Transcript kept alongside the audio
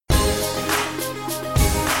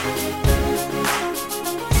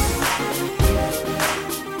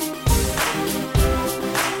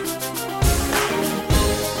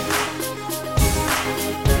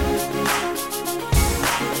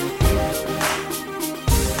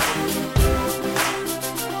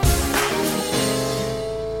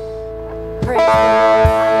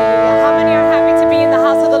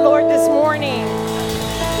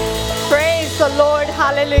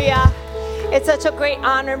such a great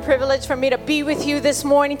honor and privilege for me to be with you this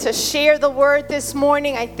morning, to share the word this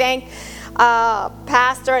morning. I thank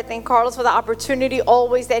Pastor, I thank Carlos for the opportunity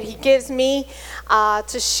always that he gives me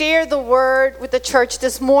to share the word with the church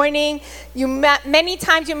this morning. Many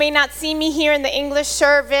times you may not see me here in the English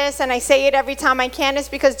service, and I say it every time I can. It's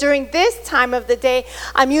because during this time of the day,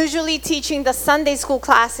 I'm usually teaching the Sunday school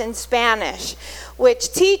class in Spanish,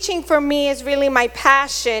 which teaching for me is really my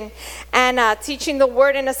passion, and teaching the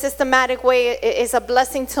word in a systematic way is a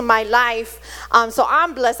blessing to my life. So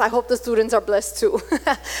I'm blessed. I hope the students are blessed too.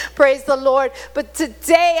 Praise the Lord. But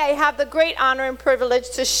today I have the great honor and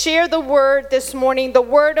privilege to share the word this morning, the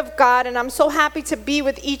word of God, and I'm so happy to be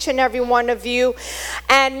with each and every one of you.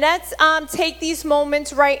 And let's take these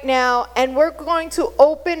moments right now, and we're going to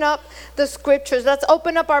open up the scriptures. Let's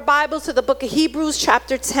open up our Bibles to the book of Hebrews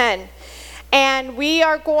chapter 10. And we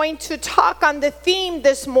are going to talk on the theme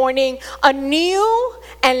this morning, a new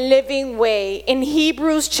and living way, in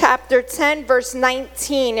Hebrews chapter 10, verse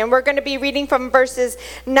 19. And we're going to be reading from verses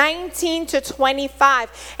 19 to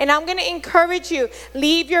 25. And I'm going to encourage you,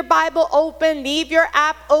 leave your Bible open, leave your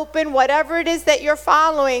app open, whatever it is that you're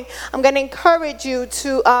following. I'm going to encourage you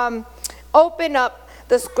to open up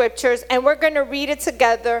the scriptures, and we're going to read it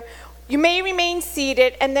together. You may remain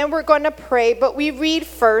seated, and then we're going to pray, but we read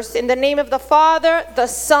first in the name of the Father, the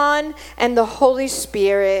Son, and the Holy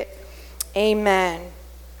Spirit. Amen.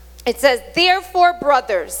 It says, "Therefore,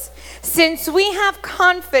 brothers, since we have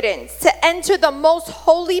confidence to enter the most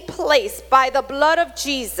holy place by the blood of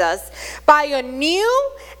Jesus, by a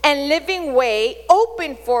new and living way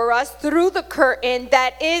open for us through the curtain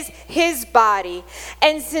that is his body.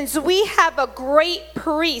 And since we have a great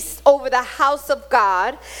priest over the house of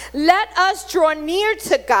God, let us draw near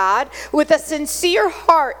to God with a sincere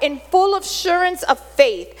heart in full assurance of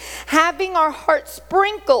faith, having our hearts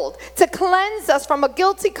sprinkled to cleanse us from a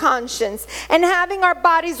guilty conscience, and having our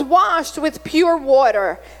bodies washed with pure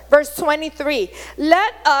water." Verse 23,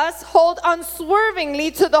 "Let us hold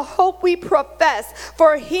unswervingly to the hope we profess,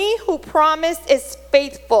 for he who promised is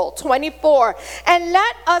faithful." 24, "And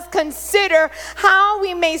let us consider how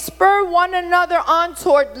we may spur one another on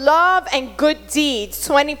toward love and good deeds."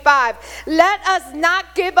 25, "Let us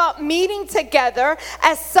not give up meeting together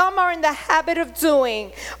as some are in the habit of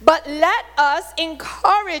doing, but let us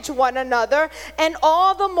encourage one another, and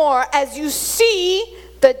all the more as you see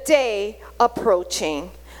the day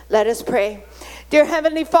approaching." Let us pray. Dear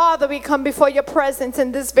Heavenly Father, we come before your presence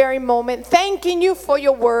in this very moment, thanking you for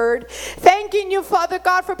your word. Thanking you, Father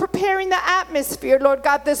God, for preparing the atmosphere, Lord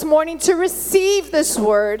God, this morning to receive this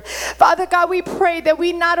word. Father God, we pray that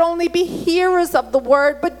we not only be hearers of the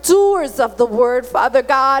word, but doers of the word, Father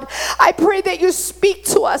God. I pray that you speak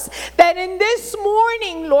to us, that in this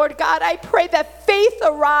morning, Lord God, I pray that faith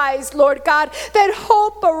arise, Lord God, that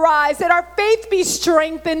hope arise, that our faith be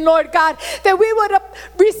strengthened, Lord God, that we would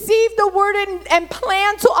receive the word and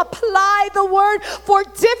plan to apply the word for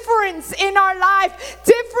difference in our life,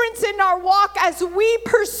 difference in our walk as we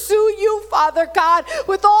pursue you, Father God,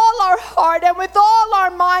 with all our heart and with all our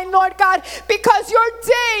mind, Lord God, because your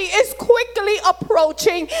day is quickly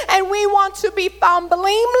approaching and we want to be found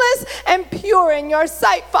blameless and pure in your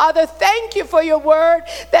sight, Father. Thank you for your word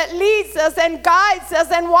that leads us and guides us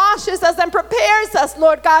and washes us and prepares us,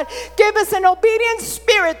 Lord God. Give us an obedient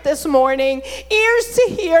spirit this morning, ears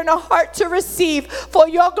to hear and a heart to receive, for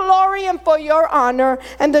your glory and for your honor.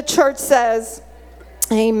 And the church says,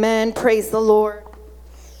 amen. Praise the Lord.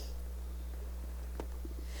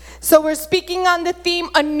 So we're speaking on the theme,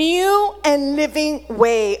 a new and living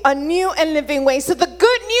way. A new and living way. So the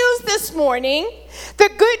good news this morning, the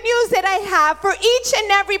good news that I have for each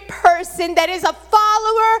and every person that is a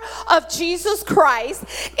follower of Jesus Christ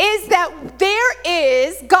is that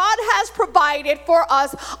God has provided for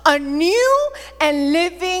us a new and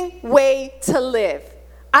living way to live.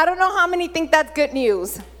 I don't know how many think that's good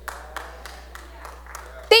news.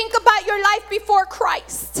 Think about your life before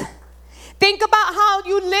Christ. Think about how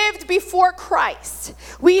you lived before Christ.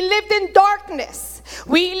 We lived in darkness.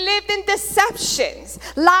 We lived in deceptions.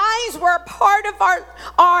 Lies were a part of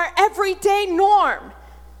our everyday norm.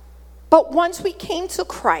 But once we came to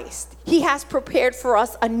Christ, he has prepared for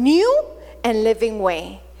us a new and living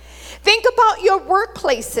way. Think about your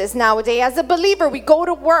workplaces nowadays. As a believer, we go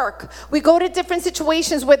to work. We go to different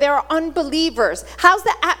situations where there are unbelievers. How's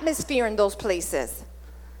the atmosphere in those places?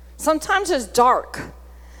 Sometimes it's dark.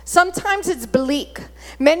 Sometimes it's bleak.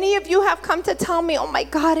 Many of you have come to tell me, oh my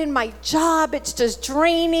God, in my job, it's just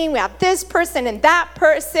draining. We have this person and that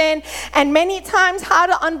person. And many times, how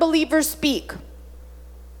do unbelievers speak?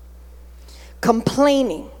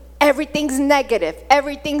 Complaining, everything's negative,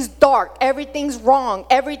 everything's dark, everything's wrong,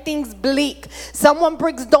 everything's bleak. Someone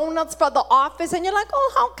brings donuts for the office and you're like,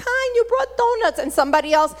 oh, how kind, you brought donuts. And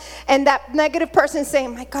somebody else, and that negative person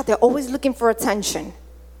saying, my God, they're always looking for attention.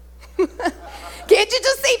 Can't you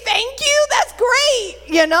just say thank you? That's great,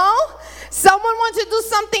 you know? Someone wants to do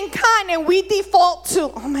something kind and we default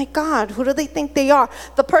to, oh my God, who do they think they are?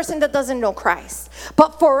 The person that doesn't know Christ.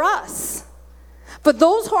 But for us, for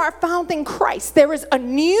those who are found in Christ, there is a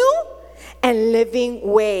new and living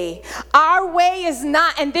way. Our way is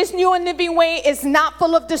not, and this new and living way is not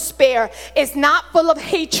full of despair. It's not full of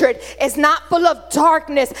hatred. It's not full of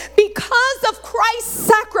darkness. Because of Christ's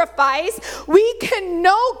sacrifice, we can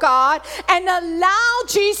know God and allow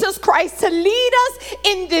Jesus Christ to lead us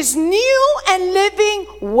in this new and living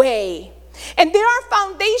way. And there are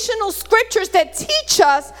foundational scriptures that teach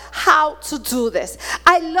us how to do this.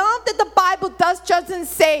 I love that the Bible doesn't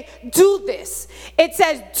say, do this. It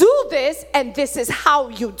says, do this, and this is how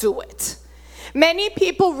you do it. Many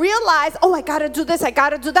people realize, oh, I got to do this, I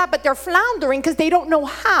got to do that, but they're floundering because they don't know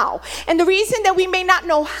how. And the reason that we may not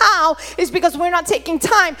know how is because we're not taking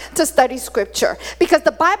time to study scripture. Because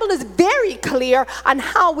the Bible is very clear on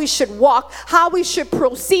how we should walk, how we should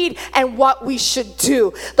proceed, and what we should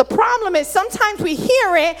do. The problem is sometimes we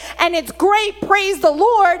hear it and it's great, praise the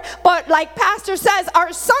Lord, but like Pastor says,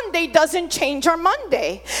 our Sunday doesn't change our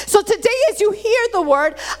Monday. So today as you hear the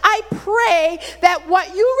word, I pray that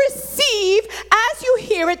what you receive as you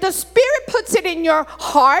hear it, the Spirit puts it in your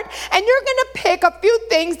heart, and you're going to pick a few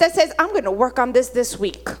things that says, I'm going to work on this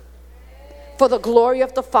week for the glory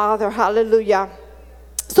of the Father. Hallelujah.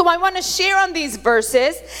 So I want to share on these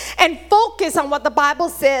verses and focus on what the Bible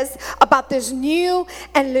says about this new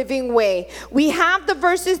and living way. We have the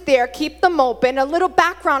verses there. Keep them open. A little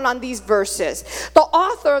background on these verses. The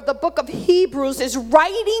author of the book of Hebrews is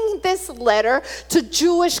writing this letter to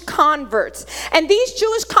Jewish converts. And these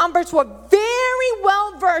Jewish converts were very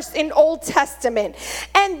well versed in Old Testament.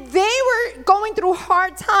 And they were going through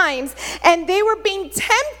hard times. And they were being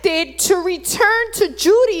tempted to return to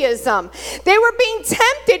Judaism. They were being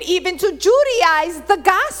tempted even to Judaize the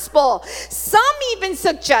gospel. Some even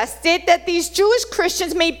suggested that these Jewish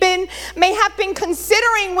Christians may have been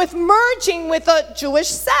considering with merging with a Jewish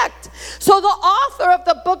sect. So the author of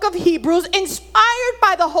the book of Hebrews, inspired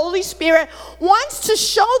by the Holy Spirit, wants to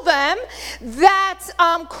show them that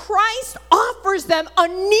Christ offers them a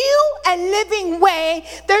new and living way.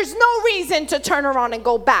 There's no reason to turn around and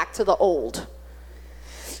go back to the old.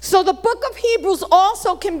 So the book of Hebrews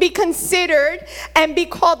also can be considered and be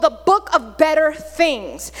called the book of better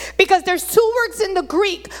things, because there's two words in the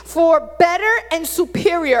Greek for better and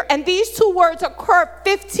superior, and these two words occur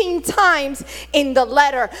 15 times in the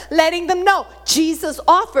letter, letting them know Jesus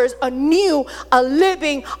offers a new, a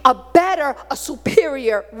living, a better, a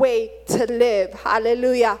superior way to live.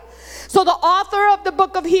 Hallelujah. So the author of the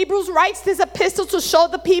book of Hebrews writes this epistle to show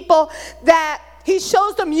the people that he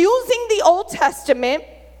shows them using the Old Testament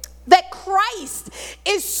that Christ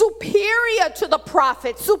is superior to the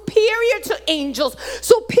prophets, superior to angels,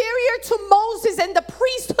 superior to Moses and the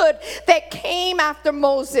priesthood that came after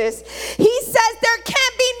Moses. He says there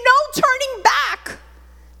can't be no turning back.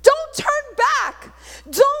 Don't turn back.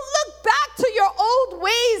 Don't look back to your old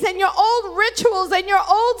ways and your old rituals and your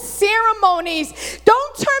old ceremonies.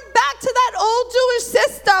 Don't turn back to that old Jewish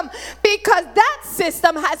system, because that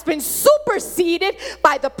system has been superseded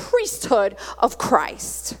by the priesthood of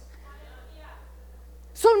Christ.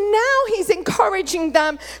 So now he's encouraging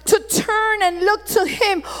them to turn and look to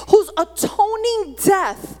him whose atoning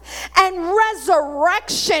death and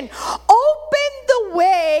resurrection opened the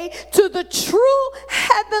way to the true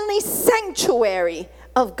heavenly sanctuary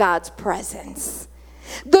of God's presence.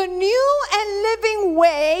 The new and living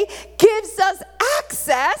way gives us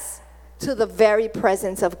access to the very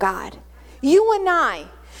presence of God. You and I,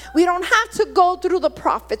 we don't have to go through the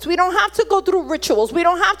prophets. We don't have to go through rituals. We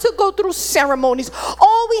don't have to go through ceremonies.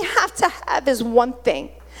 All we have to have is one thing: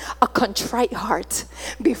 a contrite heart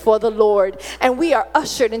before the Lord. And we are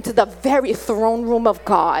ushered into the very throne room of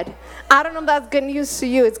God. I don't know if that's good news to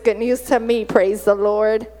you. It's good news to me. Praise the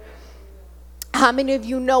Lord. How many of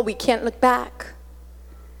you know we can't look back?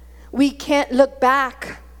 We can't look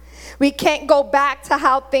back. We can't go back to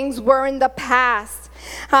how things were in the past.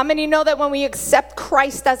 How many know that when we accept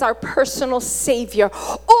Christ as our personal Savior,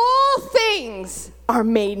 all things are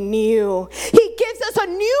made new? He gives us a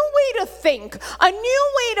new way to think, a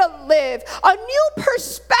new way to live, a new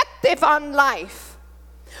perspective on life.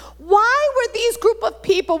 Why was this group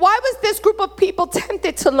of people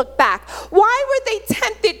tempted to look back? Why were they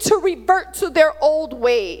tempted to revert to their old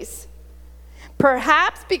ways?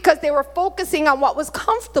 Perhaps because they were focusing on what was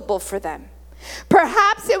comfortable for them.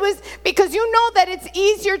 Perhaps it was because you know that it's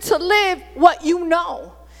easier to live what you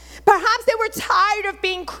know. Perhaps they were tired of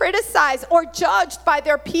being criticized or judged by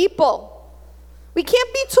their people. We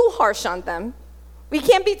can't be too harsh on them. We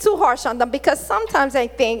can't be too harsh on them, because sometimes I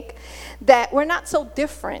think that we're not so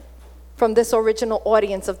different from this original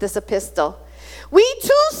audience of this epistle. We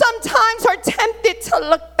too sometimes are tempted to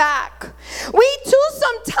look back. We too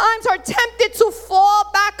sometimes are tempted to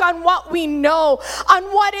fall back on what we know, on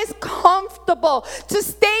what is comfortable, to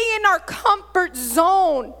stay in our comfort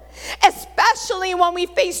zone. Especially when we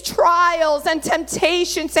face trials and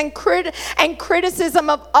temptations and criticism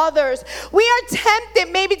of others. We are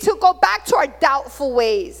tempted maybe to go back to our doubtful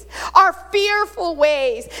ways, our fearful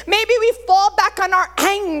ways. Maybe we fall back on our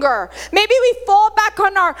anger. Maybe we fall back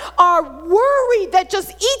on our worry that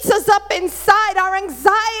just eats us up inside, our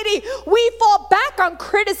anxiety. We fall back on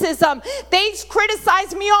criticism. They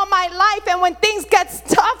criticize me all my life, and when things get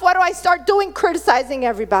tough, what do I start doing? Criticizing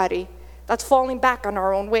everybody. That's falling back on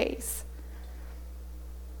our own ways.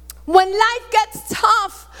 When life gets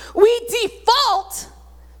tough, we default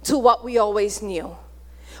to what we always knew.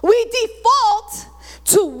 We default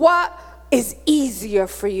to what is easier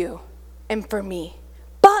for you and for me.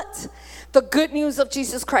 But the good news of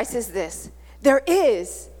Jesus Christ is this: there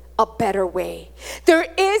is a better way. There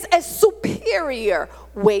is a superior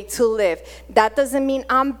way to live. That doesn't mean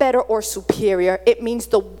I'm better or superior. It means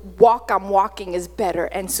the walk I'm walking is better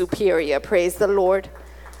and superior. Praise the Lord.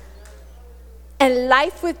 And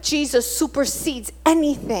life with Jesus supersedes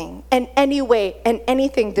anything and any way and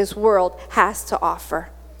anything this world has to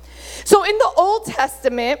offer. So in the Old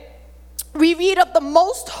Testament, we read of the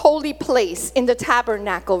most holy place in the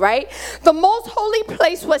tabernacle, right? The most holy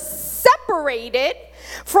place was separated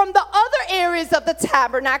from the other areas of the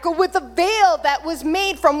tabernacle with a veil that was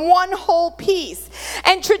made from one whole piece.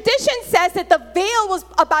 And tradition says that the veil was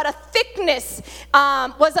about a thickness,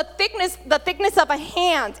 the thickness of a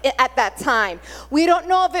hand at that time. We don't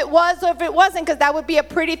know if it was or if it wasn't, because that would be a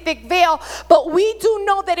pretty thick veil. But we do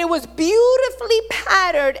know that it was beautifully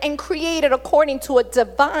patterned and created according to a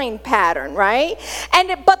divine pattern, right?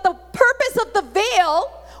 But the purpose of the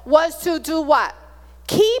veil was to do what?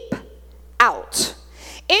 Keep out.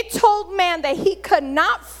 It told man that he could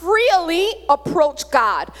not freely approach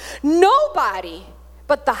God. Nobody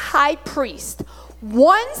but the high priest,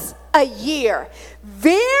 once a year,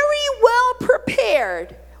 very well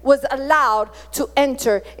prepared, was allowed to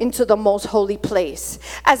enter into the most holy place.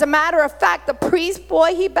 As a matter of fact, the priest,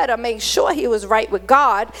 boy, he better make sure he was right with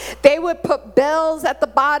God. They would put bells at the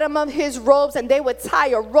bottom of his robes, and they would tie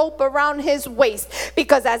a rope around his waist,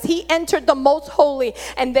 because as he entered the most holy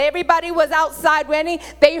and everybody was outside waiting,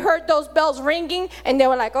 they heard those bells ringing, and they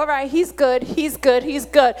were like, all right, he's good, he's good, he's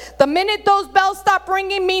good. The minute those bells stopped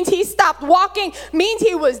ringing means he stopped walking, means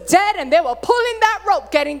he was dead, and they were pulling that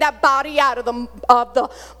rope, getting that body out of the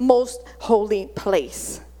most holy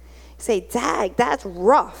place. You say, dag, that's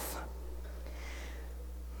rough.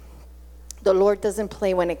 The Lord doesn't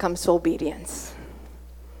play when it comes to obedience.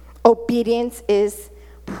 Obedience is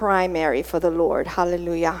primary for the Lord.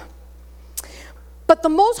 Hallelujah. But the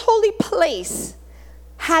most holy place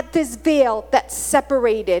had this veil that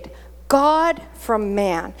separated God from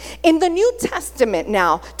man. In the New Testament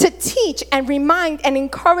now, to teach and remind and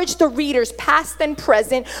encourage the readers, past and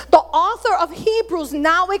present, the author of Hebrews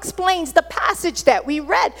now explains the passage that we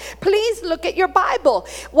read. Please look at your Bible.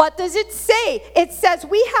 What does it say? It says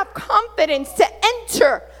we have confidence to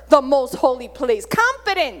enter the most holy place.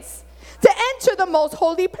 Confidence to enter the most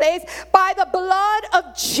holy place by the blood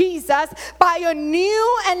of Jesus, by a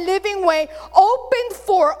new and living way opened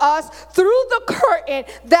for us through the curtain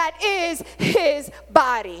that is his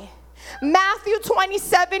body. Matthew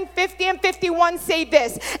 27:50 and 51 say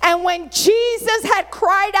this: and when Jesus had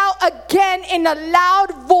cried out again in a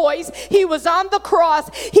loud voice, he was on the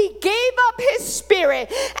cross, he gave up his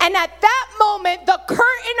spirit, and at that moment the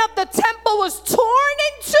curtain of the temple was torn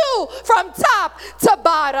in two from top to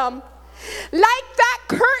bottom. Like that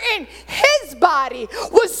curtain, his body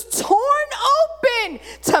was torn open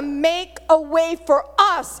to make a way for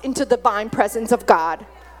us into the divine presence of God.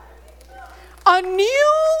 A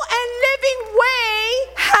new and living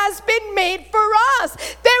way has been made for us.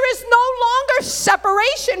 There is no longer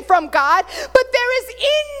separation from God, but there is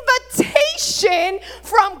invitation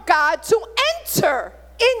from God to enter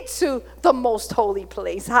into the most holy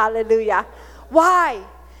place. Hallelujah. Why?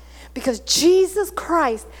 Because Jesus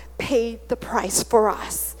Christ paid the price for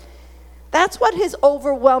us. That's what his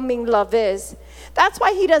overwhelming love is. That's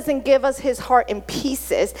why he doesn't give us his heart in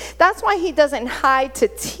pieces. That's why he doesn't hide to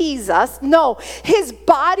tease us. No, his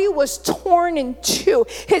body was torn in two.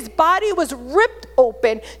 His body was ripped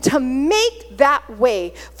open to make that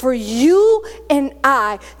way for you and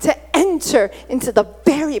I to enter into the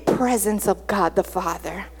very presence of God the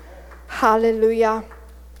Father. Hallelujah.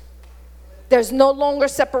 There's no longer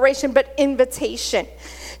separation but invitation.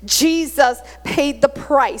 Jesus paid the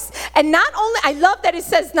price. And not only, I love that it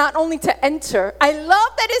says not only to enter. I love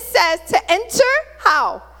that it says to enter,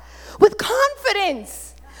 how? With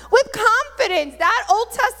confidence. With confidence. That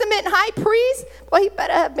Old Testament high priest, well, he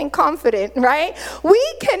better have been confident, right?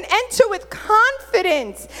 We can enter with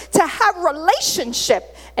confidence to have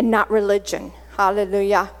relationship and not religion.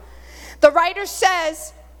 Hallelujah. The writer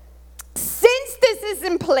says, since this is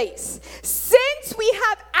in place, since we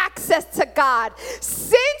have access to God,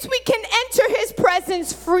 since we can enter his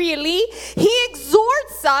presence freely, he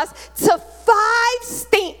exhorts us to 5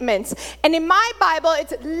 statements. And in my Bible,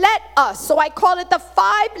 it's let us. So I call it the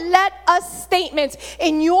 5 let us statements.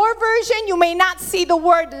 In your version, you may not see the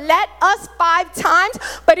word let us 5 times,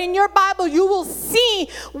 but in your Bible, you will see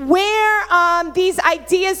where these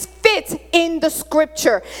ideas fit in the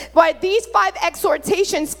scripture. Why these 5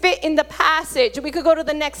 exhortations fit in the passage. We could go to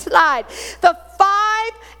the next slide. The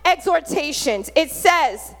 5 exhortations. It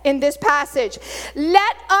says in this passage,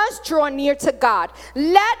 let us draw near to God.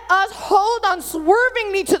 Let us hold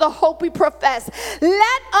unswervingly to the hope we profess.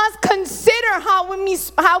 Let us consider how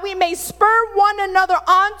we may spur one another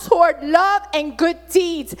on toward love and good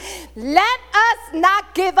deeds. Let us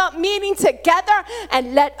not give up meeting together,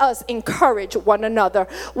 and let us encourage one another.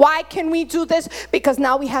 Why can we do this? Because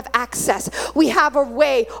now we have access. We have a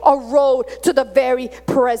way, a road to the very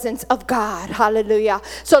presence of God. Hallelujah.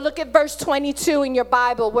 So look at verse 22 in your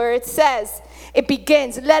Bible where it says, it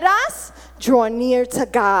begins, let us draw near to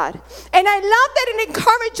God. And I love that it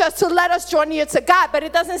encourages us to let us draw near to God, but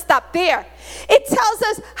it doesn't stop there. It tells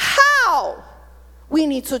us how we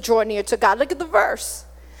need to draw near to God. Look at the verse.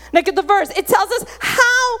 Look at the verse. It tells us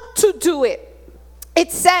how to do it.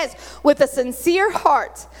 It says, with a sincere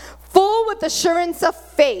heart, full with assurance of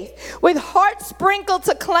faith, with hearts sprinkled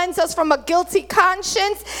to cleanse us from a guilty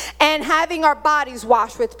conscience, and having our bodies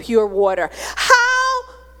washed with pure water. How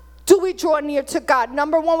do we draw near to God?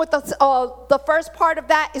 Number one, with the first part of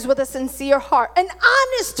that is with a sincere heart, an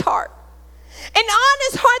honest heart. An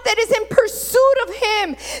honest heart that is in pursuit of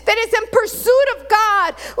him, that is in pursuit of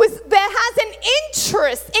God, that has an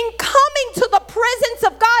interest in coming to the presence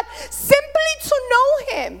of God simply to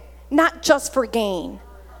know him, not just for gain.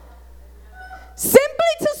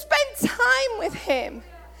 Simply to spend time with him.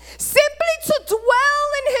 Simply to dwell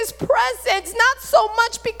in his presence. Not so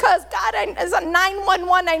much because, God, as a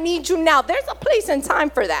 911, I need you now. There's a place and time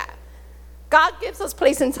for that. God gives us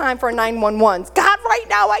place and time for 911s. God, right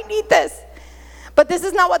now, I need this. But this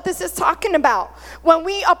is not what this is talking about. When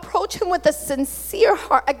we approach him with a sincere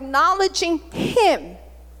heart, acknowledging him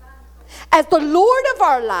as the Lord of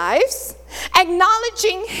our lives,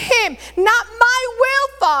 acknowledging him, not my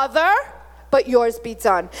will, Father, but yours be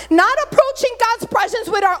done. Not approaching God's presence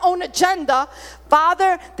with our own agenda.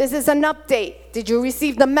 Father, this is an update. Did you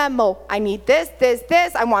receive the memo? I need this, this,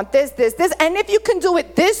 this. I want this, this, this. And if you can do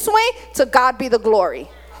it this way, to God be the glory.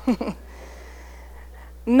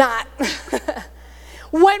 Not.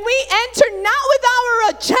 When we enter not with our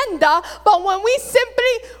agenda, but when we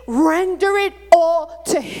simply render it all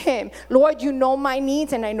to him. Lord, you know my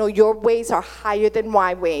needs, and I know your ways are higher than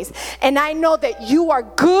my ways. And I know that you are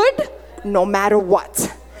good no matter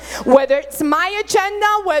what. Whether it's my agenda,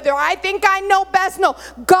 whether I think I know best, no.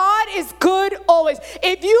 God is good always.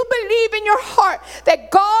 If you believe in your heart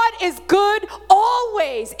that God is good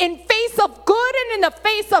always, in face of good and in the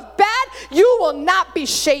face of bad, you will not be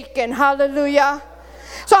shaken. Hallelujah.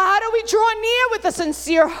 So how do we draw near? With a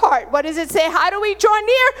sincere heart. What does it say? How do we draw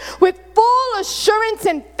near? With full assurance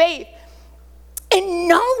and faith, in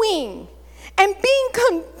knowing and being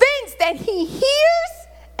convinced that he hears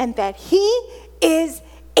and that he is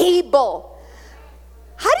able.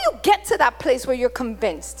 How do you get to that place where you're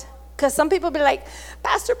convinced? Because some people be like,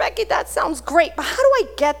 Pastor Becky, that sounds great, but how do I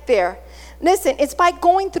get there? Listen, it's by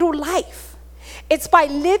going through life. It's by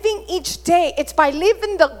living each day. It's by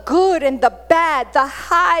living the good and the bad, the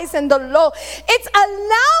highs and the low. It's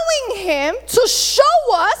allowing him to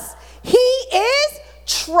show us he is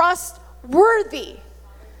trustworthy.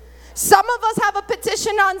 Some of us have a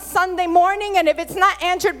petition on Sunday morning, and if it's not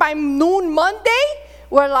answered by noon Monday,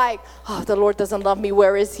 we're like, oh, the Lord doesn't love me.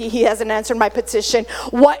 Where is he? He hasn't answered my petition.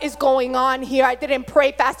 What is going on here? I didn't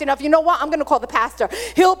pray fast enough. You know what? I'm going to call the pastor.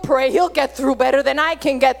 He'll pray. He'll get through better than I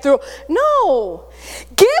can get through. No.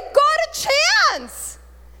 Give God a a chance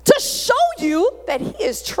to show you that he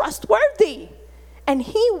is trustworthy. And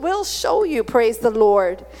he will show you, praise the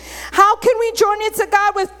Lord. How can we draw near to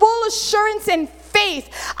God with full assurance and faith?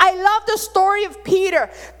 I love the story of Peter.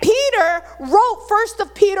 Peter wrote 1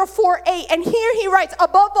 Peter 4:8, and here he writes,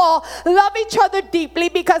 above all, love each other deeply,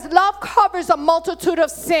 because love covers a multitude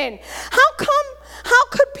of sin. How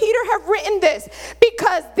could Peter have written this?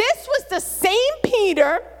 Because this was the same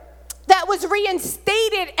Peter that was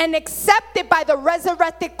reinstated and accepted by the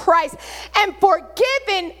resurrected Christ and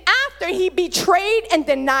forgiven after he betrayed and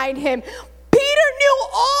denied him. Peter knew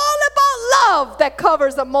all about love that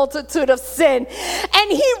covers a multitude of sin.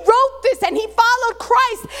 And he wrote this, and he followed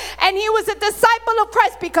Christ, and he was a disciple of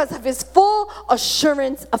Christ because of his full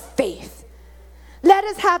assurance of faith. Let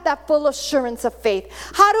us have that full assurance of faith.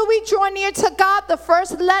 How do we draw near to God? The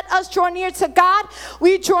first, let us draw near to God.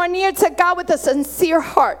 We draw near to God with a sincere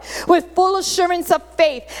heart, with full assurance of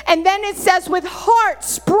faith. And then it says, with heart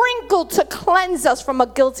sprinkled to cleanse us from a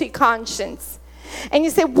guilty conscience. And you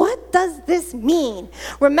say, what does this mean?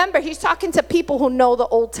 Remember, he's talking to people who know the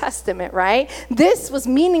Old Testament, right? This was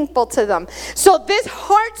meaningful to them. So this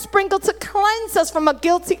heart sprinkled to cleanse us from a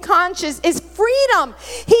guilty conscience is freedom.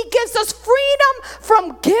 He gives us freedom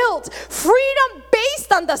from guilt, freedom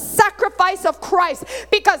based on the sacrifice of Christ,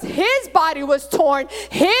 because his body was torn,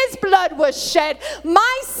 his blood was shed.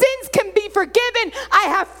 My sins can be forgiven. I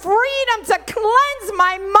have freedom to cleanse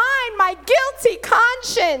my mind, my guilty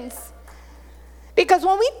conscience. Because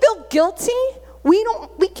when we feel guilty,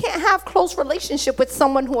 we can't have close relationship with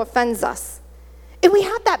someone who offends us. And we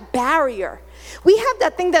have that barrier. We have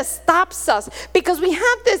that thing that stops us because we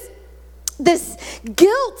have this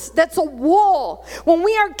guilt that's a wall. When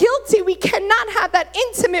we are guilty, we cannot have that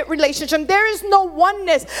intimate relationship. There is no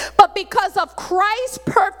oneness. But because of Christ's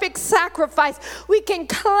perfect sacrifice, we can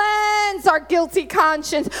cleanse our guilty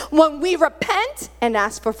conscience when we repent and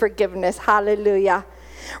ask for forgiveness. Hallelujah.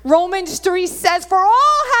 Romans 3 says, for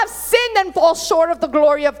all have sinned and fall short of the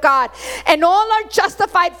glory of God, and all are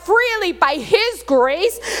justified freely by his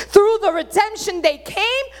grace through the redemption they came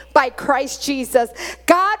by Christ Jesus.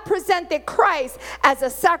 God presented Christ as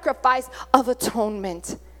a sacrifice of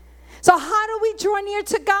atonement. So how do we draw near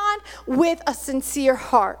to God? With a sincere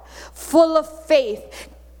heart, full of faith,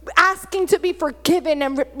 asking to be forgiven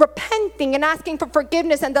and repenting and asking for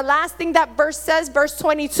forgiveness. And the last thing that verse says, verse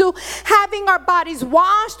 22, having our bodies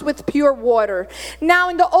washed with pure water. Now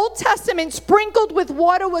in the Old Testament, sprinkled with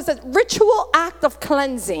water was a ritual act of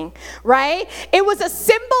cleansing, right? It was a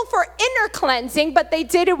symbol for inner cleansing, but they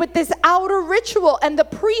did it with this outer ritual, and the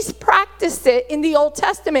priests practiced it in the Old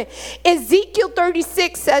Testament. Ezekiel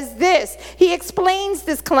 36 says this. He explains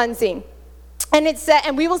this cleansing. And it said,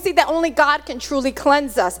 and we will see that only God can truly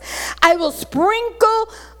cleanse us. I will sprinkle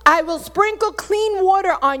clean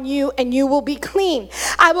water on you, and you will be clean.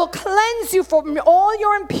 I will cleanse you from all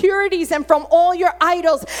your impurities and from all your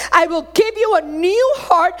idols. I will give you a new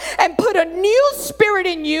heart and put a new spirit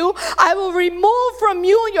in you. I will remove from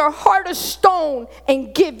you your heart of stone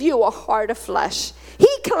and give you a heart of flesh. He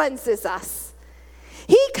cleanses us.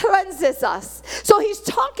 He cleanses us. So he's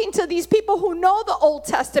talking to these people who know the Old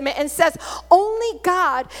Testament and says, only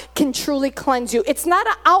God can truly cleanse you. It's not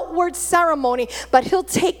an outward ceremony, but he'll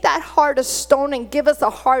take that heart of stone and give us a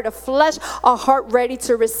heart of flesh, a heart ready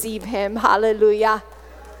to receive him. Hallelujah.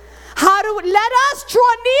 Let us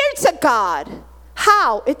draw near to God.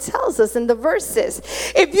 How? It tells us in the verses.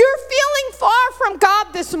 If you're feeling far from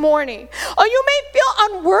God this morning, or you may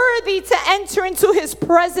feel unworthy to enter into his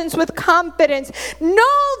presence with confidence, know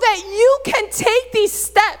that you can take these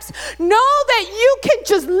steps. Know that you can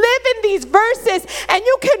just live in these verses, and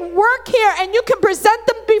you can work here, and you can present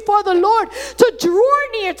them before the Lord to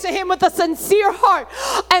draw near to him with a sincere heart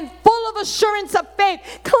and full of assurance of faith,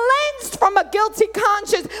 cleansed from a guilty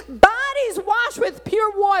conscience, bodies washed with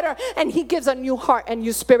pure water, and he gives a new heart and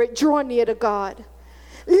new spirit. Draw near to God.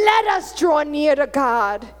 Let us draw near to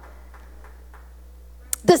God.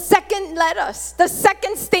 The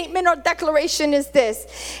second statement or declaration is this.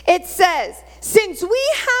 It says, since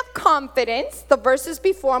we have confidence, the verses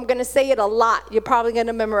before, I'm going to say it a lot. You're probably going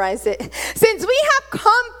to memorize it. Since we have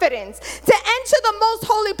confidence to enter the most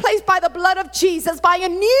holy place by the blood of Jesus, by a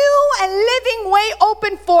new and living way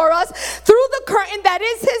open for us through the curtain that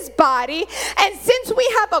is his body, and since we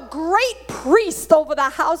have a great priest over the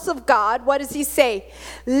house of God, what does he say?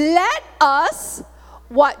 Let us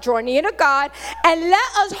draw near to God, and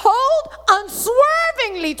let us hold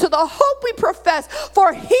unswervingly to the hope we profess,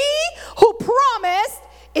 for he who promised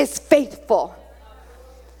is faithful.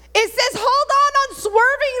 It says hold on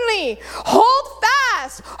unswervingly, hold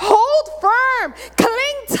fast, hold firm,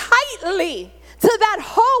 cling tightly to that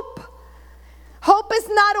hope Hope is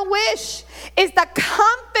not a wish. It's the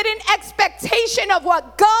confident expectation of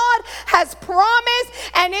what God has promised,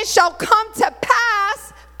 and it shall come to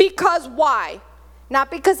pass. Because why? Not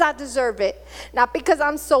because I deserve it. Not because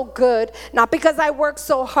I'm so good. Not because I work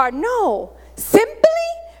so hard. No. Simply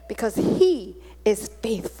because He is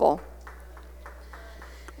faithful.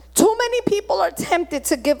 Too many people are tempted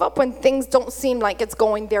to give up when things don't seem like it's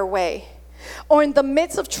going their way, or in the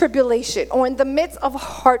midst of tribulation, or in the midst of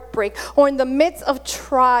heartbreak, or in the midst of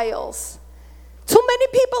trials. Too many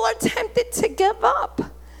people are tempted to give up.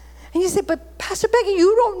 And you say, but Pastor Becky,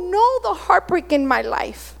 you don't know the heartbreak in my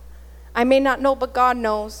life. I may not know, but God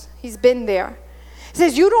knows. He's been there. He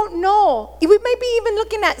says, you don't know. We may be even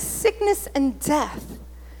looking at sickness and death.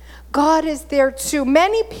 God is there too.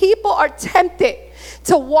 Many people are tempted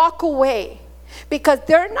to walk away because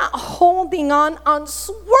they're not holding on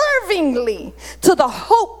unswervingly to the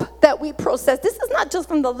hope that we possess. This is not just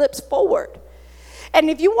from the lips forward. And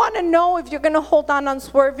if you want to know if you're going to hold on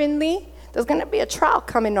unswervingly, there's going to be a trial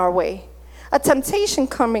coming our way, a temptation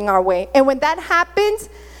coming our way. And when that happens,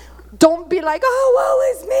 don't be like, oh, woe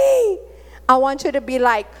is me. I want you to be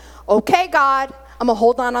like, okay, God, I'm going to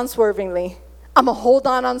hold on unswervingly. I'm going to hold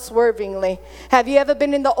on unswervingly. Have you ever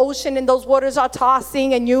been in the ocean and those waters are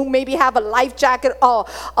tossing and you maybe have a life jacket or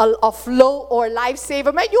a float or a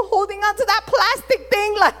lifesaver? Man, you holding on to that plastic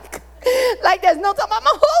thing like there's no time. I'm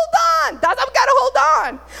going to hold on. That's what I've got to hold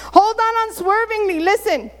on. Hold on unswervingly.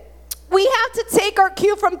 Listen, we have to take our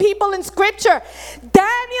cue from people in Scripture.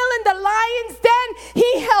 Daniel in the lion's den,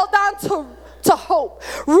 he held on to hope.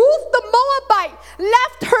 Ruth the Moabite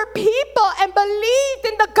left her people and believed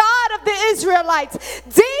in the God of the Israelites.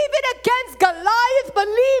 David against Goliath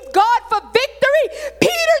believed God for victory.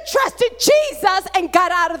 Peter trusted Jesus and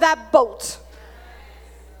got out of that boat.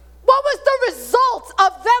 What was the result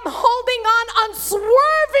of them holding on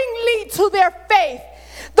unswervingly to their faith?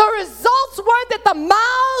 The results were that the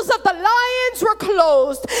mouths of the lions were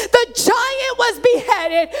closed. The giant was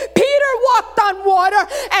beheaded. Peter walked on water,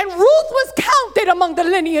 and Ruth was counted among the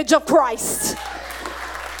lineage of Christ.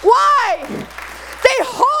 Why? They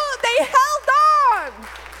held on.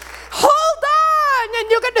 Hold on,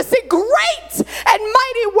 and you're going to see great and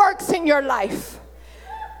mighty works in your life.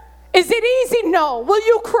 Is it easy? No. Will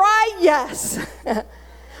you cry? Yes.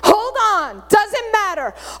 Hold on. Doesn't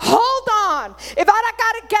matter. Hold on. If I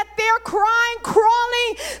got to get there crying,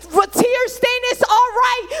 crawling, with tears stained, it's all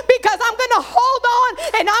right, because I'm going to hold on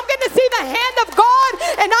and I'm going to see the hand of God,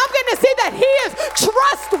 and I'm going to see that He is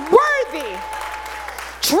trustworthy.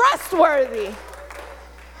 Trustworthy.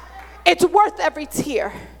 It's worth every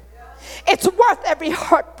tear. It's worth every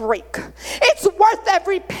heartbreak. It's worth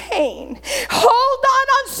every pain. Hold on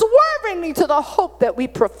unswervingly to the hope that we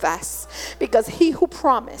profess, because He who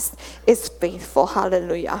promised is faithful.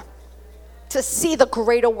 Hallelujah. To see the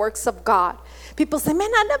greater works of God. People say, man,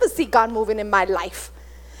 I never see God moving in my life.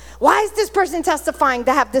 Why is this person testifying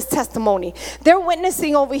to have this testimony? They're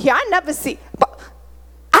witnessing over here. I never see. But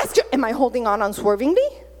ask you, am I holding on unswervingly?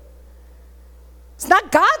 It's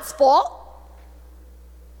not God's fault.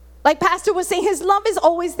 Like Pastor was saying, His love is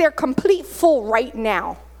always there, complete, full, right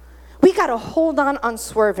now. We got to hold on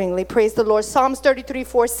unswervingly. Praise the Lord. Psalms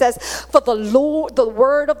 33:4 says, for the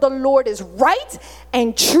word of the Lord is right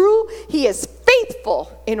and true. He is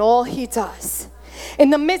faithful in all He does.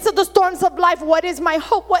 In the midst of the storms of life, what is my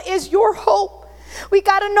hope? What is your hope? We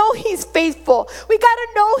got to know He's faithful. We got to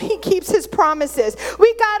know He keeps His promises.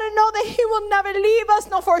 We got to know that He will never leave us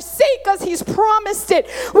nor forsake us. He's promised it.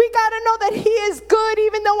 We got to know that He is good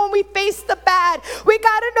even though when we face the bad. We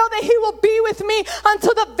got to know that He will be with me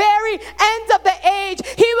until the very end of the age.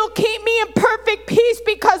 He will keep me in perfect peace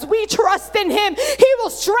because we trust in Him. He will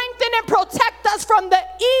strengthen and protect us from the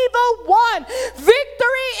evil one.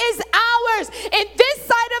 Victory is ours in this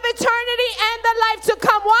side of eternity and the life to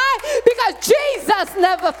come. Why? Because Jesus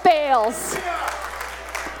never fails.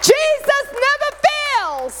 Jesus never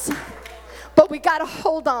fails. But we got to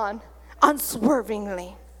hold on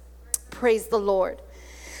unswervingly. Praise the Lord.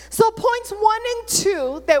 So points 1 and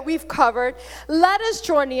 2 that we've covered, let us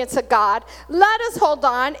draw near to God. Let us hold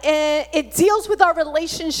on. And it deals with our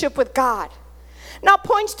relationship with God. Now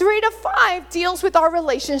points 3 to 5 deals with our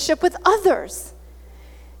relationship with others.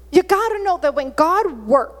 You got to know that when God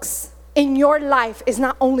works in your life, it's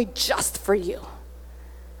not only just for you.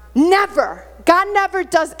 Never. God never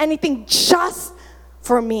does anything just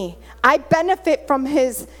for me. I benefit from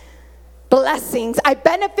His blessings. I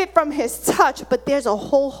benefit from His touch, but there's a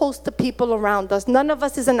whole host of people around us. None of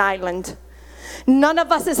us is an island. None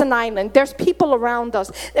of us is an island. There's people around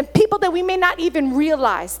us, and people that we may not even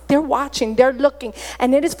realize. They're watching, they're looking,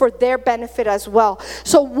 and it is for their benefit as well.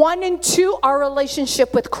 So 1 and 2, our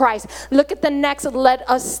relationship with Christ. Look at the next let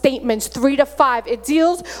us statements, 3 to 5. It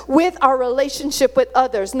deals with our relationship with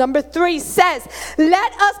others. Number 3 says,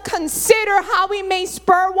 let us consider how we may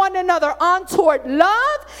spur one another on toward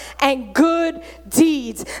love and good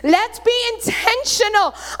deeds. Let's be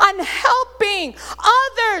intentional on helping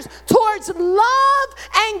others towards love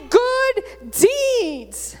and good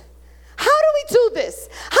deeds. How do we do this?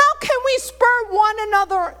 How can we spur one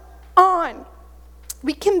another on?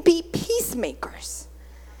 We can be peacemakers.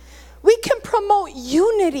 We can promote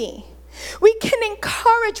unity. We can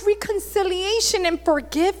encourage reconciliation and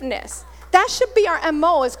forgiveness. That should be our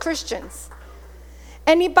MO as Christians.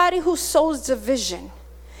 Anybody who sows division,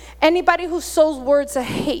 anybody who sows words of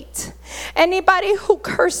hate, anybody who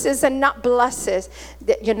curses and not blesses,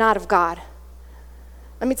 you're not of God.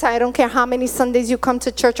 Let me tell you, I don't care how many Sundays you come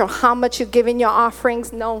to church or how much you give in your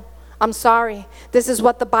offerings. No, I'm sorry. This is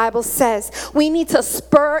what the Bible says. We need to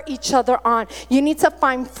spur each other on. You need to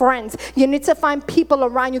find friends. You need to find people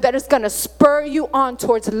around you that is going to spur you on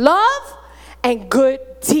towards love and good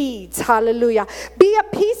deeds. Hallelujah. Be a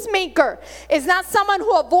peacemaker. It's not someone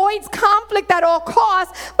who avoids conflict at all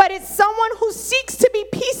costs, but it's someone who seeks to be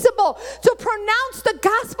peaceable, to pronounce the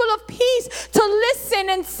gospel of peace, to listen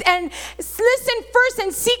and listen first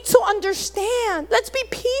and seek to understand. Let's be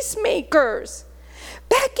peacemakers.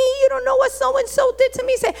 Becky, you don't know what so-and-so did to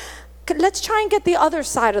me. Say, let's try and get the other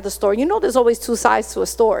side of the story. You know there's always 2 sides to a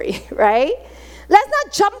story, right? Let's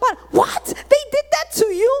not jump on, what? They did that to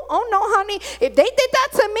you? Oh, no, honey. If they did that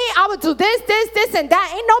to me, I would do this, and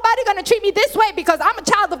that. Ain't nobody going to treat me this way because I'm a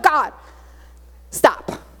child of God.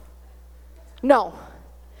 Stop. No.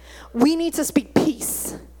 We need to speak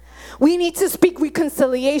peace. We need to speak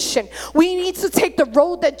reconciliation. We need to take the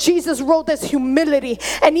road that Jesus rode, as humility.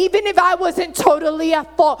 And even if I wasn't totally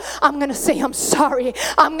at fault, I'm going to say, I'm sorry.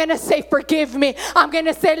 I'm going to say, forgive me. I'm going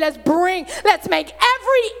to say, let's make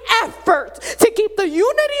every effort to keep the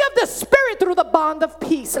unity of the Spirit through the bond of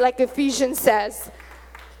peace, like Ephesians says.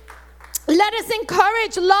 Let us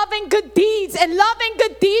encourage love and good deeds. And love and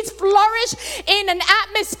good deeds flourish in an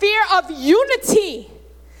atmosphere of unity.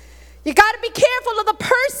 You got to be careful of the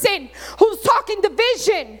person who's talking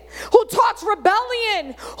division, who talks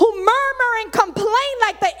rebellion, who murmur and complain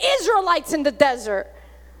like the Israelites in the desert.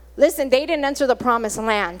 Listen, they didn't enter the promised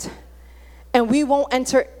land, and we won't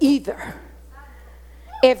enter either.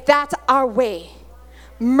 If that's our way,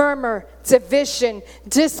 murmur, division,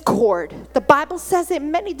 discord. The Bible says it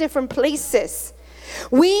in many different places.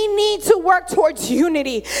 We need to work towards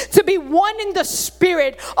unity, to be one in the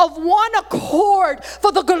Spirit, of one accord,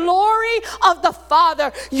 for the glory of the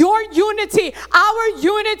Father. Your unity, our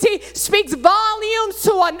unity, speaks volumes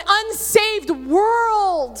to an unsaved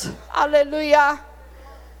world. Hallelujah.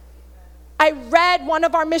 I read one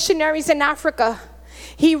of our missionaries in Africa.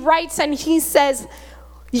 He writes and he says,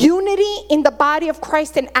 unity in the body of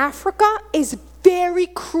Christ in Africa is very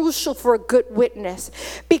crucial for a good witness,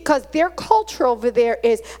 because their culture over there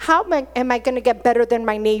is, how am I going to get better than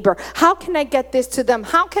my neighbor? How can I get this to them?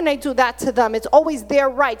 How can I do that to them? It's always their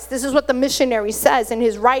rights. This is what the missionary says in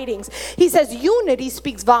his writings. He says unity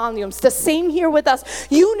speaks volumes. The same here with us.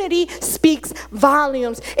 Unity speaks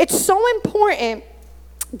volumes. It's so important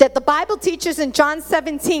that the Bible teaches in John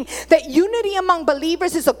 17 that unity among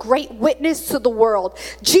believers is a great witness to the world.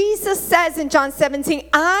 Jesus says in John 17,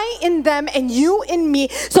 I in them and you in me,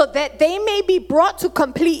 so that they may be brought to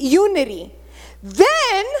complete unity.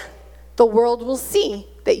 Then the world will see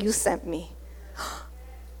that you sent me.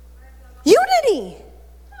 Unity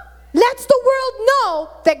lets the world know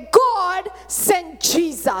that God sent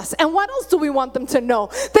Jesus. And what else do we want them to know?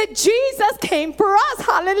 That Jesus came for us.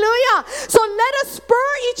 Hallelujah. So let us spur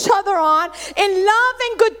each other on in love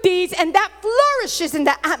and good deeds, and that flourishes in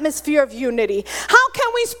the atmosphere of unity. How can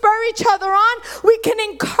we spur each other on? We can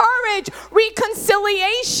encourage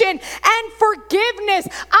reconciliation and forgiveness.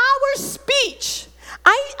 Our speech,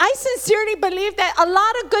 I sincerely believe that a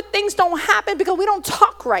lot of good things don't happen because we don't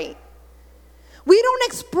talk right. We don't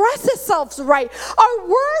express ourselves right. Our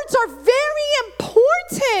words are very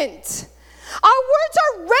important. Our words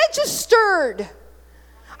are registered.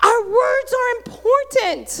 Our words are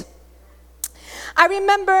important. I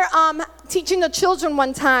remember teaching the children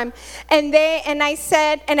one time, and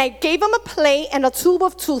I gave them a plate and a tube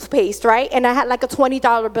of toothpaste, right? And I had like a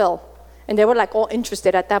 $20 bill. And they were like all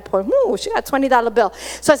interested at that point. Ooh, she got a $20 bill.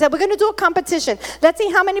 So I said, we're going to do a competition. Let's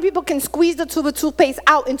see how many people can squeeze the tube of toothpaste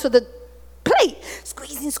out into the plate.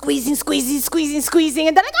 Squeezing.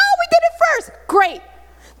 And they're like, oh, we did it first. Great.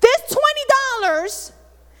 This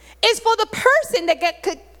is for the person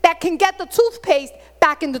that can get the toothpaste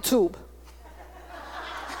back in the tube.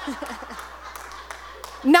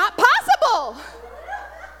 Not possible.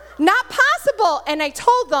 Not possible. And I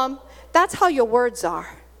told them, that's how your words are.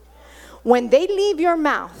 When they leave your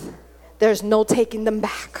mouth, there's no taking them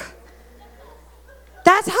back.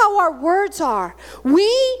 That's how our words are. We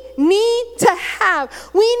need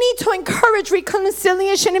to encourage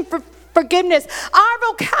reconciliation and forgiveness. Our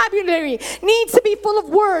vocabulary needs to be full of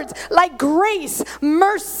words like grace,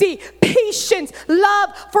 mercy, patience, love,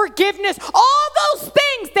 forgiveness, all those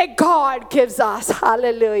things that God gives us.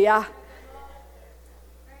 Hallelujah.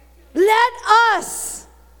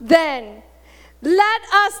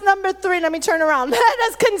 Number 3, let me turn around. Let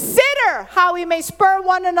us consider how we may spur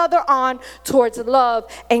one another on towards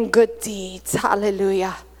love and good deeds.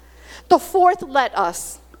 Hallelujah. The fourth, let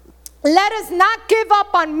us not give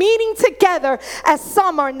up on meeting together as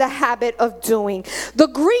some are in the habit of doing. The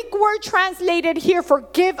Greek word translated here for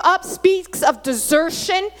give up speaks of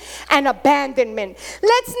desertion and abandonment.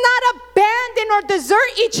 Let's not abandon or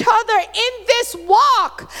desert each other in this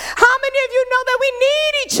walk. How many of you know that we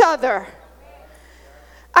need each other?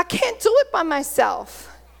 I can't do it by myself.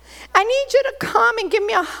 I need you to come and give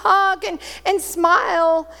me a hug and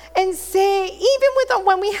smile and say, even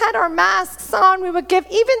when we had our masks on, we would give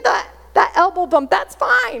even that elbow bump, that's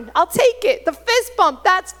fine. I'll take it. The fist bump,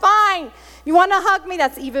 that's fine. You want to hug me?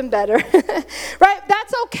 That's even better. Right?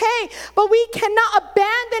 That's okay. But we cannot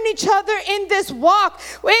abandon each other in this walk.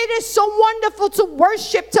 It is so wonderful to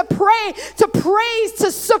worship, to pray, to praise, to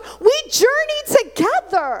serve. We journey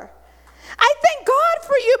together. I thank God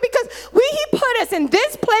for you because He put us in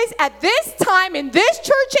this place at this time, in this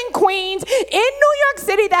church in Queens, in New York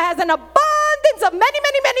City that has an abundance of many,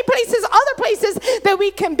 many, many places, other places that we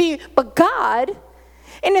can be. But God,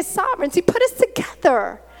 in His sovereignty, put us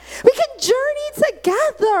together. We can journey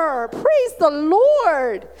together. Praise the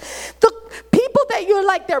Lord. The people that you're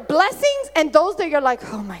like, they're blessings, and those that you're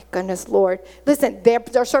like, oh my goodness, Lord. Listen,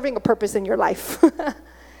 they're serving a purpose in your life.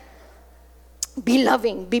 Be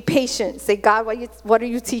loving, be patient. Say, God, what are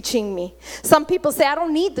you teaching me? Some people say, I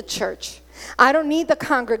don't need the church. I don't need the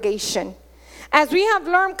congregation. As we have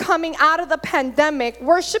learned coming out of the pandemic,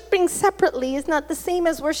 worshiping separately is not the same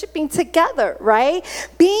as worshiping together, right?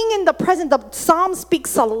 Being in the presence, the Psalm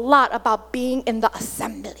speaks a lot about being in the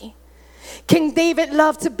assembly. King David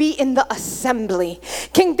loved to be in the assembly.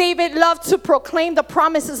 King David loved to proclaim the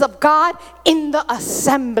promises of God in the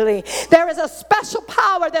assembly. There is a special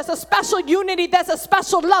power, there's a special unity, there's a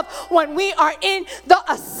special love when we are in the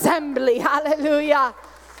assembly. Hallelujah.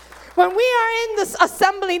 When we are in this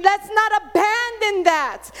assembly, let's not abandon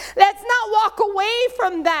that. Let's not walk away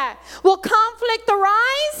from that. Will conflict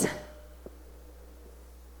arise?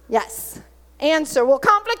 Yes. Answer, will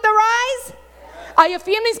conflict arise? Are your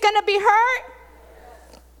feelings going to be hurt?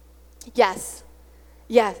 Yes.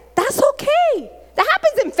 Yes. That's okay. That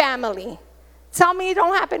happens in family. Tell me it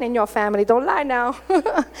don't happen in your family. Don't lie now.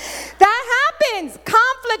 That happens.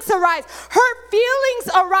 Conflicts arise. Hurt feelings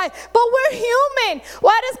arise. But we're human.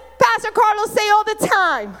 What does Pastor Carlos say all the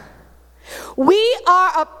time? We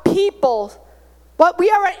are a people. We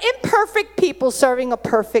are an imperfect people serving a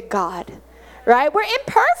perfect God. Right? We're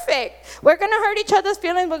imperfect. We're going to hurt each other's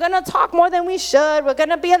feelings. We're going to talk more than we should. We're going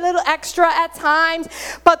to be a little extra at times.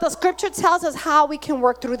 But the scripture tells us how we can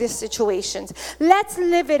work through these situations. Let's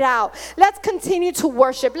live it out. Let's continue to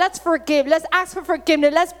worship. Let's forgive. Let's ask for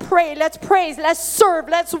forgiveness. Let's pray. Let's praise. Let's serve.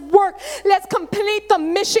 Let's work. Let's complete the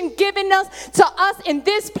mission given to us in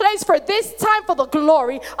this place for this time for the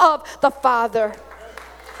glory of the Father.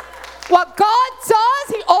 What God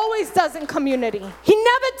does, He always does in community. He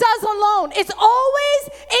never does alone. It's always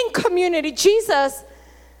in community. Jesus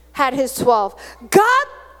had His 12. God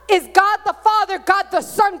is God the Father, God the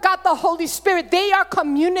Son, God the Holy Spirit. They are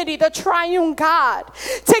community, the triune God.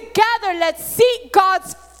 Together, let's seek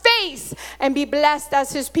God's face and be blessed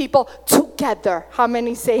as His people together. How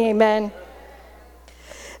many say amen?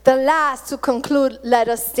 The last to conclude let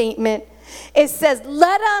us statement. It says,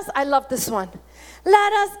 let us, I love this one.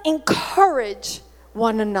 Let us encourage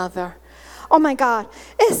one another. Oh my God,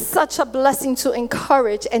 it's such a blessing to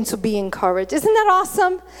encourage and to be encouraged. Isn't that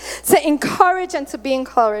awesome? To encourage and to be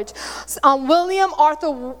encouraged. William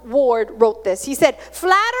Arthur Ward wrote this. He said,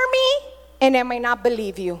 flatter me and I may not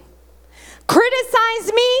believe you.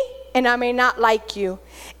 Criticize me and I may not like you.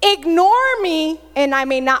 Ignore me and I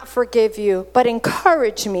may not forgive you. But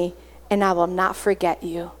encourage me and I will not forget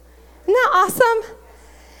you. Isn't that awesome?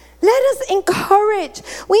 Let us encourage.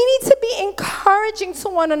 We need to be encouraging to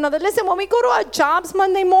one another. Listen, when we go to our jobs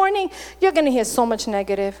Monday morning, you're going to hear so much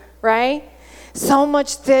negative, right? So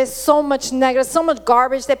much this, so much negative, so much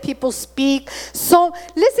garbage that people speak. So,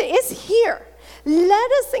 listen, it's here.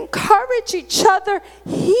 Let us encourage each other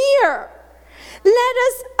here. Let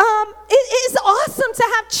us, it is awesome to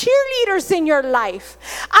have cheerleaders in your life.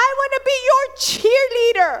 I want to be your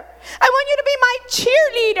cheerleader. I want you to be my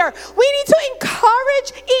cheerleader. We need to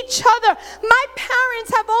encourage each other. My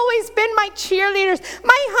parents have always been my cheerleaders.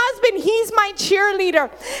 My husband, he's my cheerleader.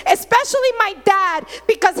 Especially my dad,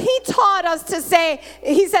 because he taught us to say,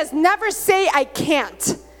 he says, never say I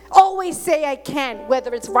can't. Always say I can,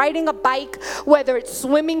 whether it's riding a bike, whether it's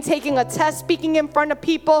swimming, taking a test, speaking in front of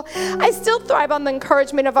people. I still thrive on the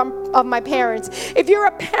encouragement of my parents. If you're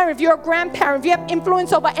a parent, if you're a grandparent, if you have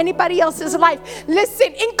influence over anybody else's life, listen,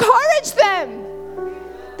 encourage them.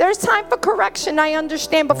 There's time for correction, I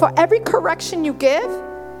understand, but for every correction you give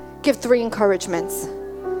 3 encouragements.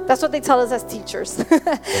 That's what they tell us as teachers.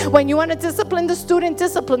 When you want to discipline the student,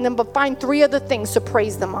 discipline them, but find 3 other things to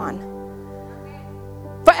praise them on.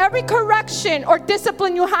 For every correction or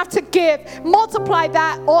discipline you have to give, multiply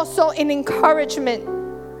that also in encouragement.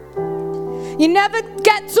 You never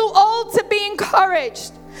get too old to be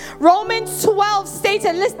encouraged. Romans 12 states,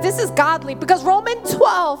 and list, this is godly, because Romans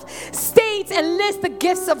 12 states and lists the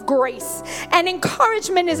gifts of grace. And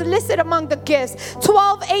encouragement is listed among the gifts.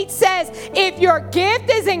 12:8 says, if your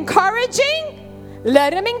gift is encouraging,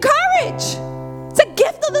 let him encourage. It's a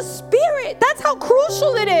gift of the Spirit. That's how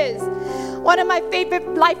crucial it is. One of my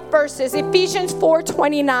favorite life verses, Ephesians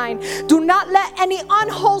 4:29. Do not let any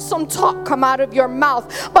unwholesome talk come out of your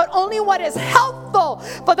mouth, but only what is helpful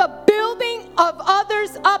for the building of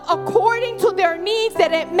others up according to their needs,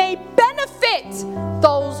 that it may benefit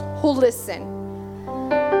those who listen.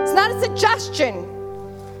 It's not a suggestion.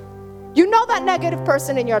 You know that negative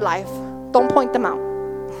person in your life. Don't point them out.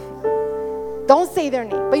 Don't say their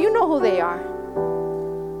name, but you know who they are.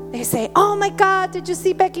 They say, oh my God, did you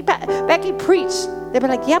see Becky preach? They'll be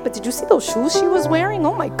like, yeah, but did you see those shoes she was wearing?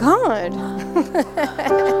 Oh my God.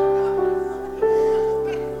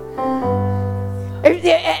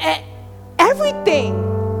 Everything.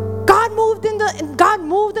 God moved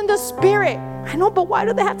in the Spirit. I know, but why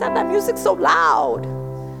do they have to have that music so loud?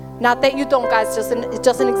 Not that you don't, guys, it's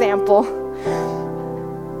just an example.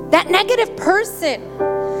 That negative person.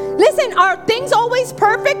 Listen, are things always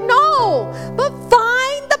perfect? No. But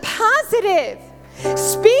find the positive.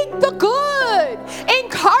 Speak the good.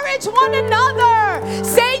 Encourage one another.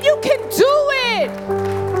 Say you can do it.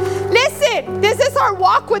 Listen, this is our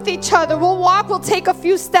walk with each other. We'll take a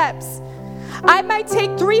few steps. I might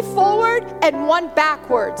take 3 forward and 1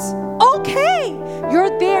 backwards. Okay.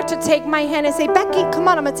 You're there to take my hand and say, Becky, come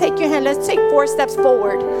on, I'm going to take your hand. Let's take 4 steps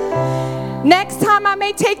forward. Next time I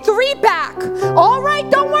may take 3 back. All right,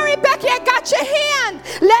 don't worry, Becky, I got your hand.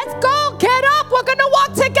 Let's go, get up. We're going to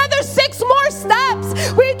walk together 6 more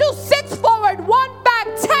steps. We do 6 forward, 1 back,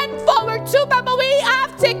 10 forward, 2 back, but we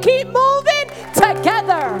have to keep moving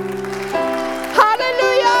together.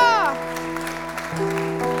 Hallelujah.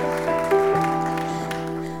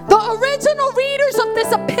 The original readers of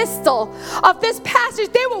this epistle, of this passage,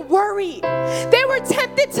 they were worried. They were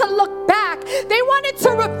tempted to look back. They wanted to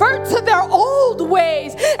revert to their old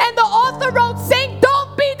ways. And the author wrote saying,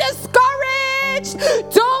 don't be discouraged.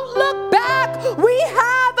 Don't look back. We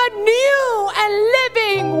have a new and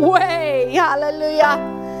living way. Hallelujah.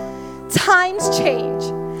 Times change.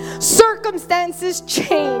 Circumstances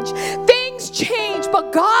change. Things change.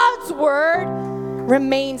 But God's word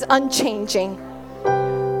remains unchanging.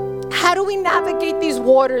 How do we navigate these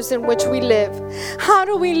waters in which we live? How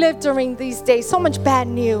do we live during these days? So much bad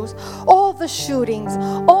news. All the shootings,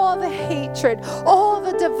 all the hatred, all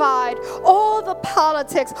the divide, all the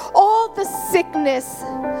politics, all the sickness,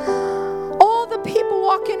 all the people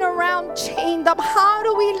walking around chained up. How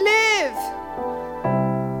do we live?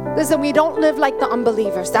 Listen, we don't live like the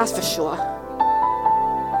unbelievers, that's for sure.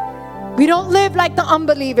 We don't live like the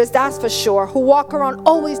unbelievers, that's for sure, who walk around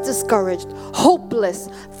always discouraged, hopeless,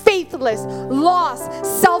 faithless, lost,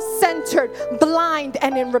 self-centered, blind,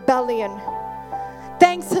 and in rebellion.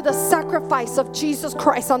 Thanks to the sacrifice of Jesus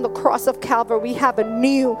Christ on the cross of Calvary, we have a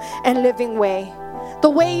new and living way. The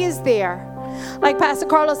way is there. Like Pastor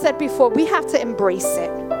Carlos said before, we have to embrace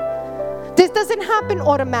it. This doesn't happen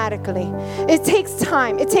automatically. It takes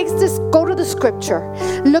time. It takes this. Go to the scripture.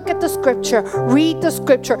 Look at the scripture. Read the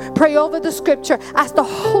scripture. Pray over the scripture. Ask the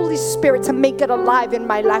Holy Spirit to make it alive in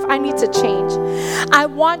my life. I need to change. I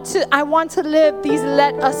want to live these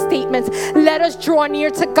let us statements. Let us draw near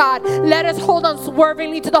to God. Let us hold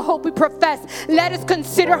unswervingly to the hope we profess. Let us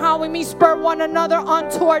consider how we may spur one another on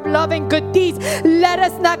toward love and good deeds. Let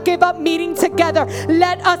us not give up meeting together.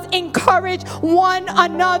 Let us encourage one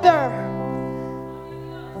another.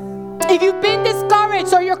 If you've been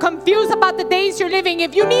discouraged or you're confused about the days you're living,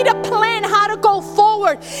 if you need a plan how to go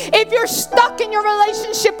forward, if you're stuck in your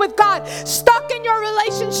relationship with God, stuck in your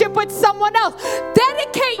relationship with someone else,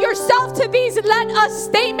 dedicate yourself to these let us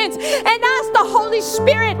statements and ask the Holy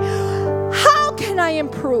Spirit, how can I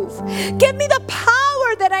improve? Give me the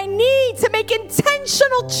power that I need to make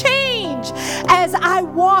intentional change as I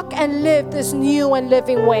walk and live this new and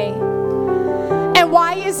living way. And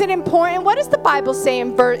why is it important? What does the Bible say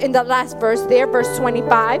in the last verse there, verse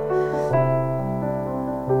 25?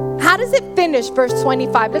 How does it finish, verse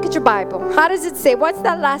 25? Look at your Bible. How does it say? What's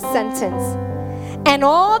that last sentence? And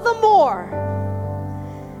all the more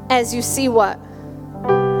as you see what?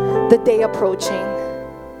 The day approaching.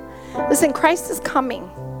 Listen, Christ is coming.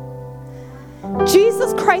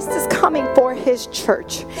 Jesus Christ is coming for his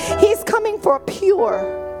church. He's coming for a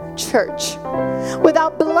pure church,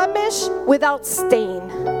 without blemish, without stain.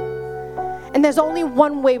 And there's only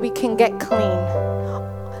one way we can get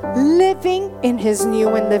clean: living in his new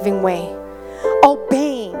and living way,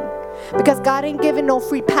 obeying, because God ain't giving no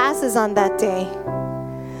free passes on that day.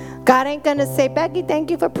 God ain't gonna say, Becky,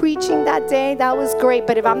 thank you for preaching that day, that was great,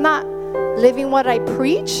 but if I'm not living what I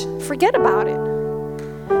preach, forget about it.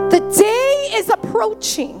 The day is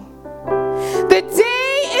approaching. The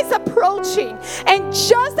day is approaching. And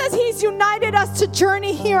just as he's united us to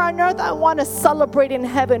journey here on earth, I want to celebrate in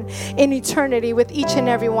heaven in eternity with each and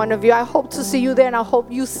every one of you. I hope to see you there, and I hope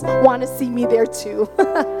you want to see me there too.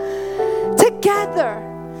 Together,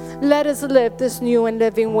 let us live this new and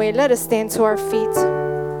living way. Let us stand to our feet.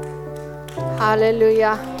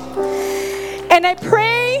 Hallelujah. And I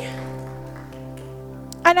pray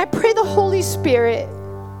the Holy Spirit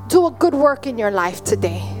do a good work in your life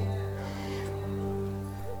today.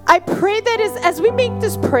 I pray that as we make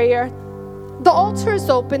this prayer, the altar is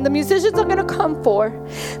open. The musicians are going to come forth,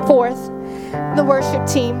 the worship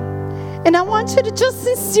team. And I want you to just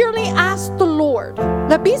sincerely ask the Lord.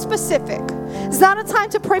 Now be specific. It's not a time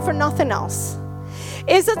to pray for nothing else.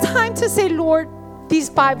 It's a time to say, Lord, these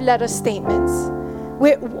 5 letter statements.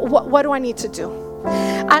 What do I need to do?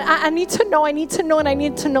 I need to know, and I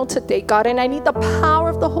need to know today, God. And I need the power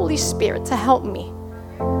of the Holy Spirit to help me.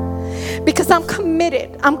 Because I'm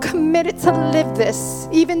committed to live this,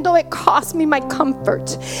 even though it costs me my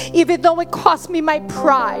comfort, even though it costs me my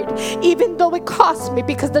pride, even though it costs me,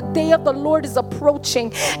 because the day of the Lord is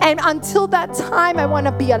approaching. And until that time, I want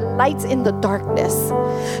to be a light in the darkness.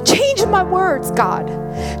 Change my words, God.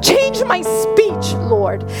 Change my speech,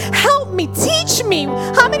 Lord. Help me, teach me.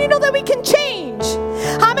 How many know that we can change?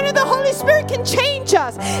 How many of the Holy Spirit can change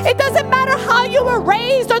us? It doesn't matter how you were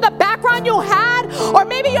raised or the background you had, or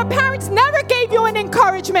maybe your parents never gave you an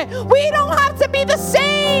encouragement. We don't have to be the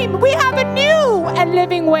same. We have a new and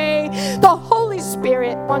living way. The Holy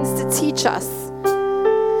Spirit wants to teach us.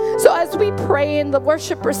 So as we pray and the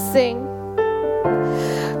worshipers sing,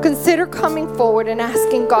 consider coming forward and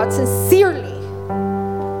asking God sincerely,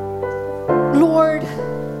 Lord,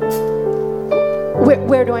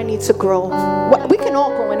 where do I need to grow? We can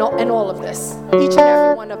all grow in all of this, each and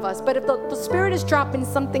every one of us. But if the Spirit is dropping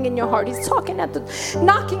something in your heart, He's knocking at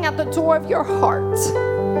the door of your heart,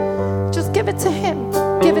 just give it to Him.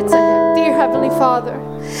 Give it to Him. Dear Heavenly Father,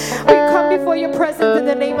 we come before your presence in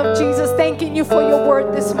the name of Jesus, thanking you for your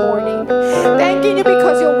word this morning. Thanking you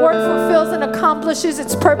because your word fulfills and accomplishes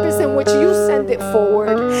its purpose in which you send it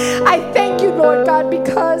forward. I thank you, Lord God,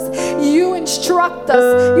 because you instruct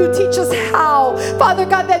us. You teach us how. Father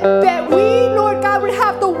God, that we, Lord God, would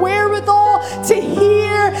have the wherewithal to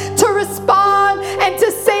hear, to respond, and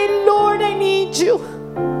to say, Lord, I need you.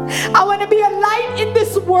 I want to be a light in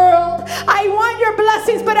this world. I want your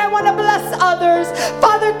blessings, but I want to bless others.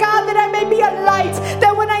 Father God, that I may be a light,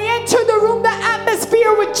 that when I enter the room, the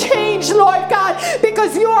atmosphere would change, Lord God,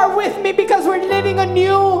 because you are with me, because we're living a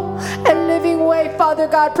new and living way, Father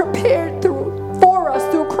God, prepared for us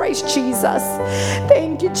through Christ Jesus.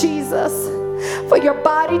 Thank you, Jesus, for your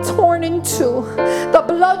body torn in two, the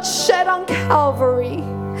blood shed on Calvary.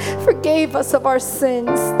 Forgave us of our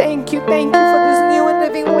sins. Thank you for this new and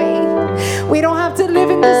living way. We don't have to live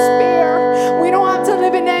in despair. We don't have to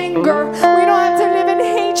live in anger. We don't have to live in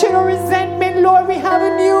hatred or resentment. Lord, we have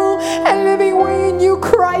a new and living way in you,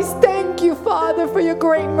 Christ. Thank you, Father, for your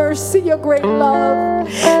great mercy, your great love,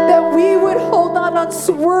 that we would hold on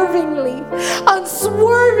unswervingly,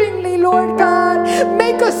 Lord God.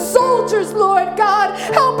 Make us soldiers, Lord God.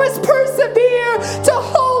 Help us persevere to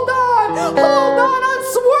hold on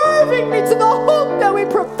unswervingly to the hope that we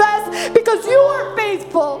profess, because you are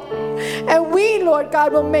faithful. And we, Lord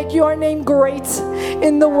God, will make your name great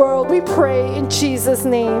in the world. We pray in Jesus'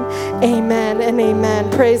 name. Amen and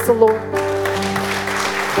amen. Praise the Lord.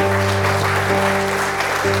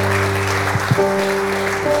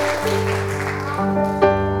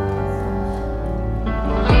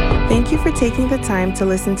 Thank you for taking the time to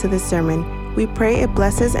listen to this sermon. We pray it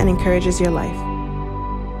blesses and encourages your life.